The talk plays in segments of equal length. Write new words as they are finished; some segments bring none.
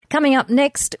Coming up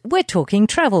next, we're talking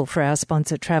travel for our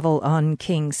sponsor Travel on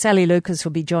King. Sally Lucas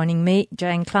will be joining me,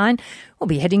 Jane Klein. We'll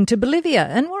be heading to Bolivia,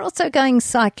 and we're also going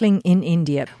cycling in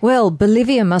India. Well,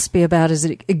 Bolivia must be about as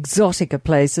exotic a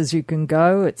place as you can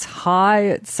go. It's high,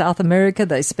 it's South America,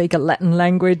 they speak a Latin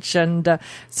language, and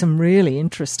some really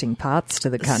interesting parts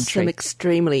to the country. Some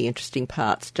extremely interesting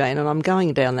parts, Jane, and I'm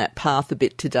going down that path a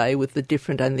bit today with the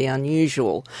different and the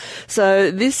unusual. So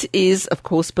this is, of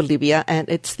course, Bolivia, and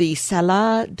it's the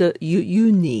Salar de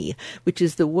Uyuni, which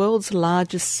is the world's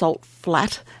largest salt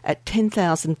flat at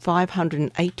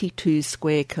 10,582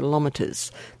 square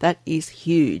kilometres. That is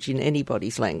huge in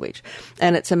anybody's language.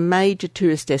 And it's a major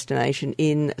tourist destination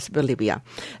in Bolivia.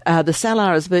 The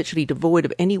Salar is virtually devoid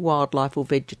of any wildlife or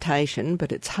vegetation,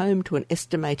 but it's home to an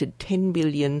estimated 10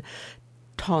 billion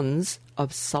tonnes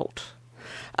of salt.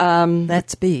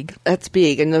 That's big. That's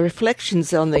big. And the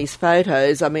reflections on these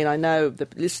photos, I mean, I know the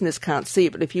listeners can't see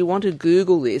it, but if you want to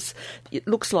Google this, it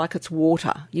looks like it's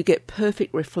water. You get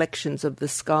perfect reflections of the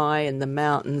sky and the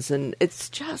mountains, and it's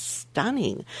just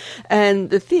stunning.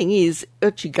 And the thing is,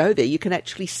 as you go there, you can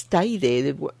actually stay there.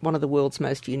 They're one of the world's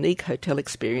most unique hotel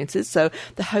experiences. So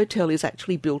the hotel is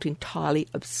actually built entirely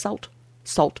of salt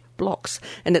blocks,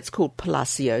 and it's called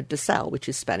Palacio de Sal, which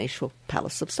is Spanish for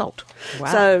Palace of Salt.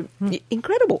 Wow. So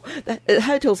incredible. The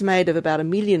hotel's made of about 1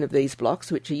 million of these blocks,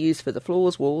 which are used for the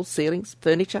floors, walls, ceilings,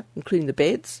 furniture, including the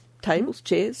beds, tables,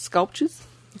 chairs, sculptures.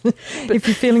 If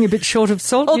you're feeling a bit short of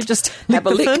salt, you just have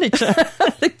the furniture.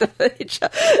 Lick the furniture.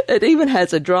 It even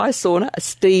has a dry sauna, a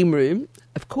steam room,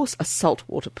 of course, a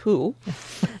saltwater pool,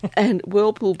 and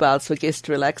whirlpool baths for guests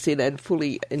to relax in and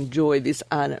fully enjoy this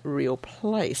unreal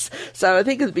place. So I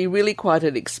think it'd be really quite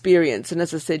an experience. And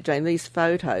as I said, Jane, these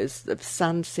photos of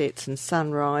sunsets and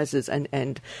sunrises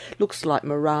and looks like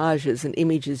mirages and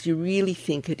images, you really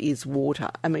think it is water.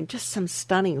 I mean, just some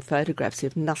stunning photographs,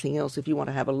 if nothing else, if you want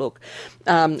to have a look.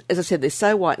 As I said, they're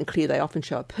so white and clear, they often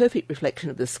show a perfect reflection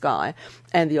of the sky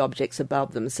and the objects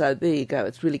above them. So there you go.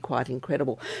 It's really quite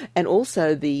incredible. And also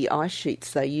the ice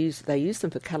sheets, they use them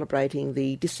for calibrating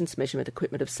the distance measurement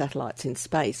equipment of satellites in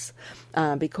space,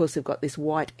 because they've got this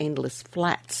white endless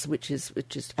flats, which is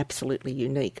absolutely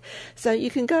unique. So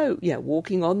you can go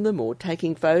walking on them or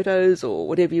taking photos or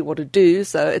whatever you want to do.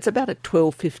 So it's about a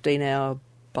 12-15 hour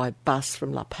by bus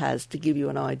from La Paz, to give you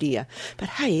an idea. But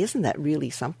hey, isn't that really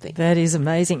something? That is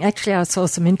amazing. Actually, I saw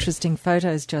some interesting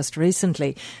photos just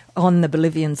recently on the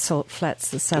Bolivian salt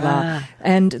flats, the Salar,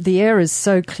 and the air is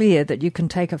so clear that you can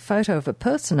take a photo of a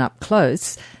person up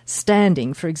close,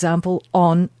 standing, for example,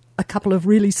 on a couple of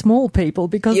really small people,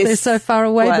 because they're so far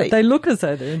away that they look as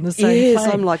though they're in the same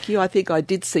plane. I'm like you. I think I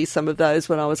did see some of those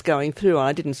when I was going through.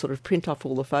 I didn't sort of print off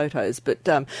all the photos, but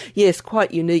yes,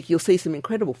 quite unique. You'll see some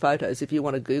incredible photos if you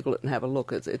want to Google it and have a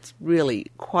look. It's really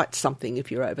quite something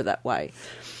if you're over that way.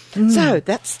 So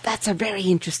that's a very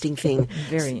interesting thing.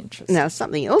 Very interesting. Now,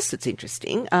 something else that's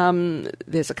interesting,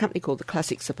 there's a company called the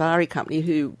Classic Safari Company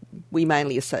who we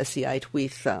mainly associate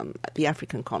with the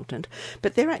African continent,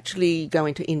 but they're actually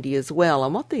going to India as well.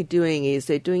 And what they're doing is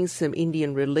they're doing some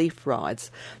Indian relief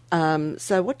rides.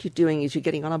 So what you're doing is you're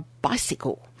getting on a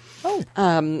bicycle.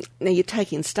 Now you're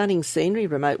taking stunning scenery,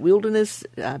 remote wilderness,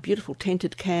 beautiful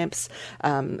tented camps,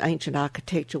 ancient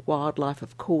architecture, wildlife,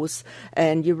 of course,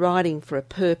 and you're riding for a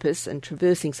purpose and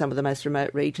traversing some of the most remote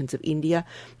regions of India,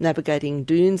 navigating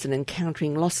dunes and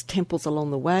encountering lost temples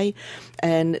along the way.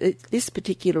 And this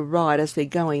particular ride, as they're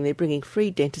going, they're bringing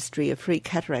free dentistry, a free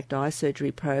cataract eye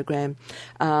surgery program,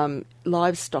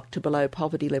 livestock to below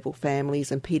poverty level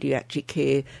families, and paediatric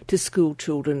care to school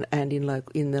children and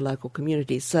in the local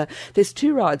communities. So there's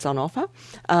 2 rides on offer.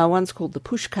 One's called the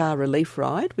Pushkar Relief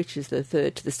Ride, which is the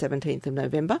 3rd to the 17th of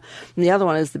November, and the other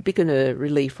one is the Bikaner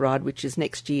Relief Ride, which is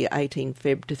next year, 18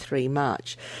 Feb to 3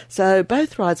 March. So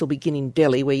both rides will begin in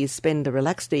Delhi, where you spend a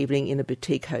relaxed evening in a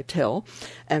boutique hotel,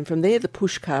 and from there the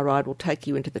Pushkar Ride will take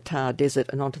you into the Thar Desert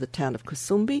and onto the town of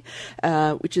Kusumbi,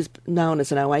 which is known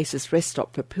as an oasis rest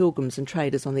stop for pilgrims and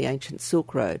traders on the ancient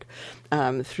Silk Road,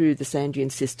 through the sand dune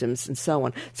systems and so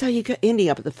on. So you're ending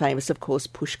up at the famous, of course,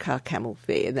 Pushkar Camel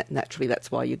Fair, and naturally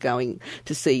that's why you're going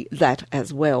to see that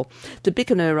as well. The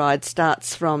Bikaner ride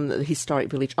starts from the historic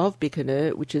village of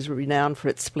Bikaner, which is renowned for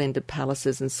its splendid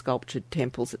palaces and sculptured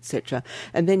temples, etc.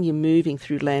 And then you're moving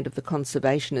through land of the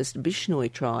conservationist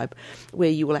Bishnoi tribe, where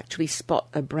you will actually spot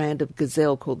a brand of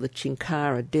gazelle called the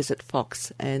Chinkara desert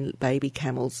fox and baby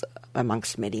camels,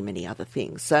 amongst many, many other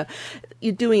things. So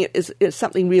you're doing it as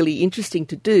something really interesting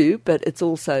to do, but it's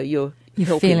also you're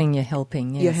You're feeling you're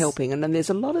helping, yes. You're helping. And then there's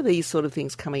a lot of these sort of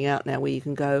things coming out now where you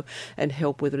can go and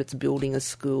help, whether it's building a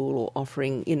school or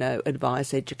offering,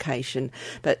 advice, education.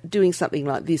 But doing something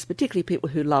like this, particularly people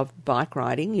who love bike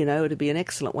riding, it'd be an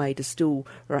excellent way to still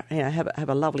have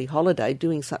a lovely holiday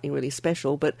doing something really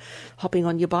special, but hopping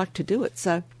on your bike to do it.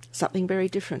 So something very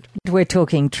different. We're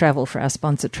talking travel for our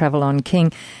sponsor, Travel on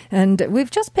King, and we've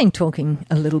just been talking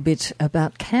a little bit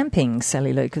about camping,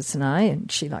 Sally Lucas and I, and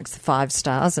she likes the 5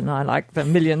 stars and I like the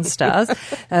million stars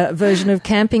version of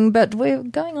camping, but we're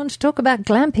going on to talk about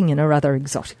glamping in a rather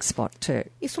exotic spot too.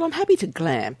 Yes, well, I'm happy to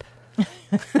glamp.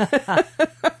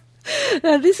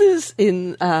 Now, this is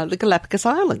in the Galapagos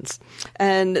Islands,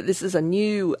 and this is a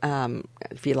new,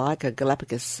 if you like, a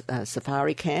Galapagos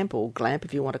safari camp, or glamp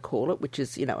if you want to call it, which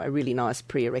is, a really nice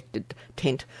pre-erected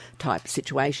tent type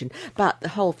situation. But the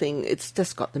whole thing, it's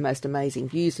just got the most amazing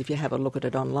views. If you have a look at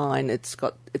it online, it's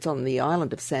on the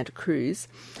island of Santa Cruz,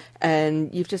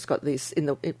 and you've just got this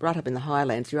right up in the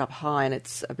highlands. You're up high, and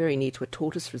it's very near to a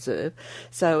tortoise reserve.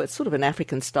 So it's sort of an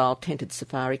African-style tented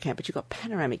safari camp, but you've got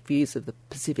panoramic views of the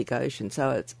Pacific Ocean,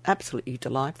 so it's absolutely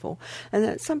delightful.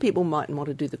 And some people mightn't want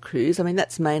to do the cruise. I mean,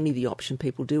 that's mainly the option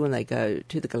people do when they go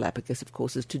to the Galapagos, of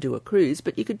course, is to do a cruise,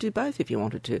 but you could do both if you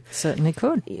wanted to. Certainly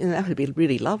could. That would be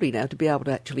really lovely now, to be able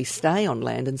to actually stay on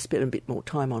land and spend a bit more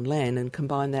time on land and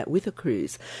combine that with a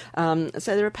cruise. So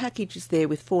there are packages there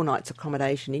with 4 nights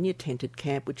accommodation in your tented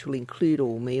camp, which will include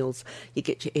all meals. You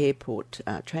get your airport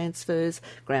transfers,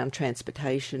 ground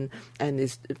transportation, and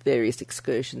there's various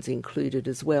excursions included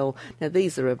as well. Now,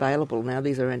 these are available now.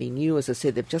 These are only new. As I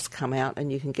said, they've just come out,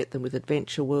 and you can get them with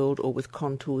Adventure World or with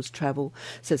Contours Travel.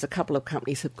 So there's a couple of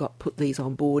companies have put these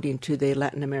on board into their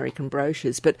Latin American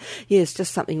brochures. But yeah, it's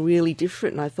just something really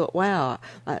different. And I thought, wow,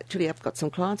 actually I've got some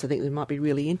clients I think that might be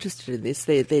really interested in this.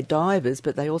 They're divers,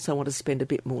 but they also want to spend a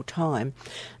bit more time.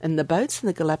 And the boats in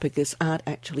the Galapagos aren't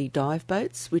actually dive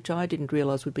boats, which I didn't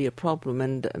realise would be a problem.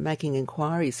 And making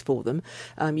inquiries for them,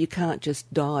 you can't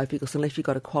just dive, because unless you've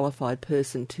got a qualified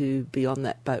person to be on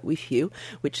that boat with you,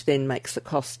 which then makes the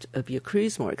cost of your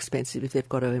cruise more expensive if they've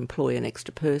got to employ an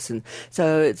extra person.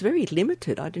 So it's very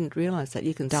limited. I didn't realise that.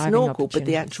 You can snorkel, but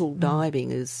the actual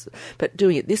diving is... But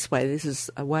doing it this way, this is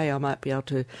a way I might be able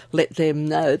to let them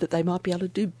know that they might be able to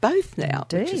do both now,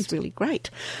 which is really great.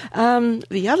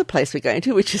 The other place we're going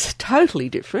to, which is totally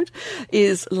different,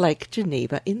 is Lake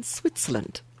Geneva in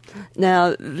Switzerland.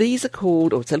 Now, these are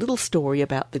called, or it's a little story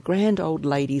about the grand old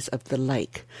ladies of the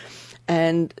lake.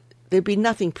 And there'd be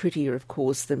nothing prettier, of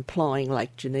course, than plying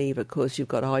Lake Geneva, because you've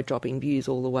got eye-dropping views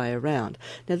all the way around.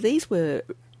 Now, these were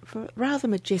rather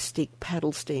majestic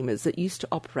paddle steamers that used to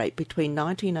operate between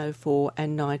 1904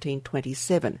 and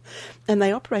 1927. And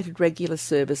they operated regular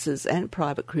services and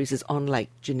private cruises on Lake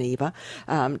Geneva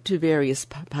to various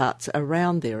parts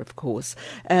around there, of course.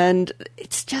 And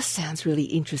it just sounds really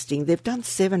interesting. They've done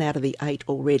 7 out of the 8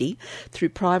 already through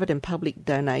private and public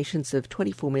donations of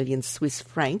 24 million Swiss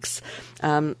francs.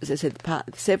 As I said,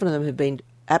 7 of them have been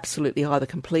absolutely either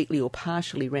completely or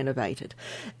partially renovated.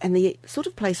 And the sort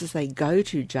of places they go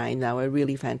to, Jane, though, are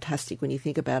really fantastic when you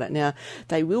think about it. Now,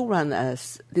 they will run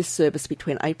this service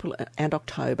between April and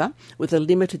October, with a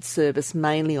limited service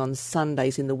mainly on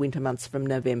Sundays in the winter months from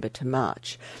November to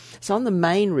March. So on the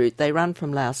main route, they run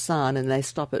from Lausanne and they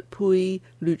stop at Puy,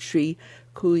 Lutry,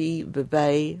 Cuy,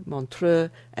 Vevey, Montreux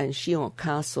and Chillon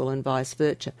Castle and vice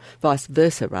versa.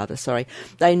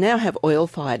 They now have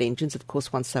oil-fired engines, of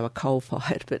course, once they were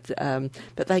coal-fired,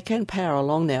 but they can power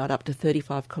along now at up to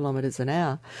 35 kilometres an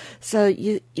hour. So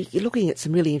you're looking at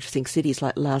some really interesting cities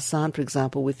like Lausanne, for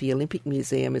example, with the Olympic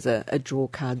Museum as a draw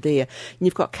card there. And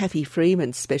you've got Kathy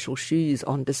Freeman's special shoes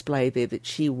on display there that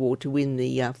she wore to win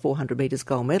the 400 metres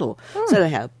gold medal. So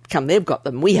how come they've got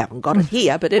them? We haven't got it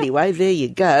here, but anyway, there you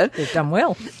go. They've done well.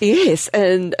 Yes,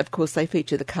 and of course they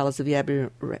feature the colours of the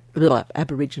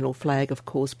Aboriginal flag, of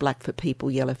course, black for people,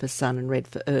 yellow for sun and red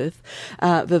for earth.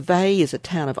 Vevey is a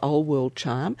town of old world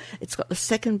charm. It's got the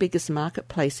second biggest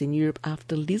marketplace in Europe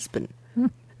after Lisbon.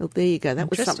 Well, there you go.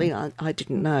 That was something I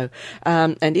didn't know.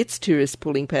 And its tourist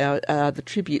pulling power are the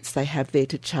tributes they have there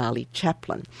to Charlie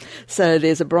Chaplin. So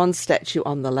there's a bronze statue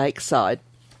on the lakeside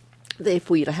there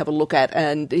for you to have a look at,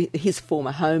 and his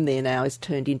former home there now is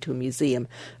turned into a museum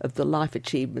of the life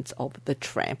achievements of the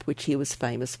tramp, which he was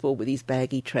famous for, with his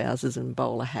baggy trousers and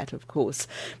bowler hat, of course,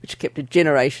 which kept a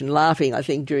generation laughing, I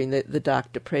think, during the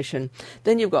Dark Depression.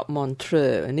 Then you've got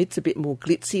Montreux, and it's a bit more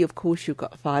glitzy, of course. You've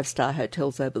got 5-star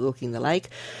hotels overlooking the lake.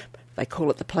 They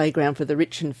call it the playground for the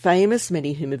rich and famous,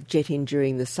 many whom have jet in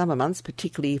during the summer months,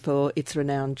 particularly for its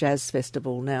renowned jazz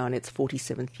festival now in its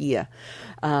 47th year.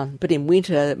 But in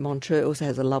winter, Montreux also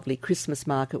has a lovely Christmas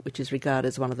market, which is regarded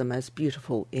as one of the most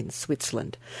beautiful in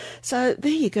Switzerland. So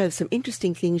there you go, some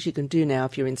interesting things you can do now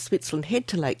if you're in Switzerland. Head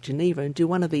to Lake Geneva and do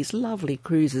one of these lovely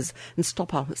cruises and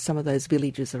stop up at some of those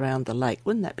villages around the lake.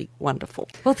 Wouldn't that be wonderful?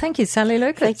 Well, thank you, Sally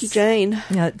Lucas. Thank you, Jane.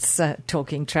 It's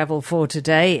Talking Travel for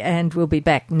today, and we'll be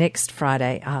back next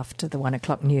Friday after the 1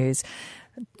 o'clock news,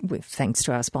 with thanks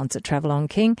to our sponsor Travel on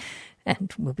King,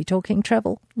 and we'll be talking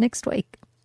travel next week.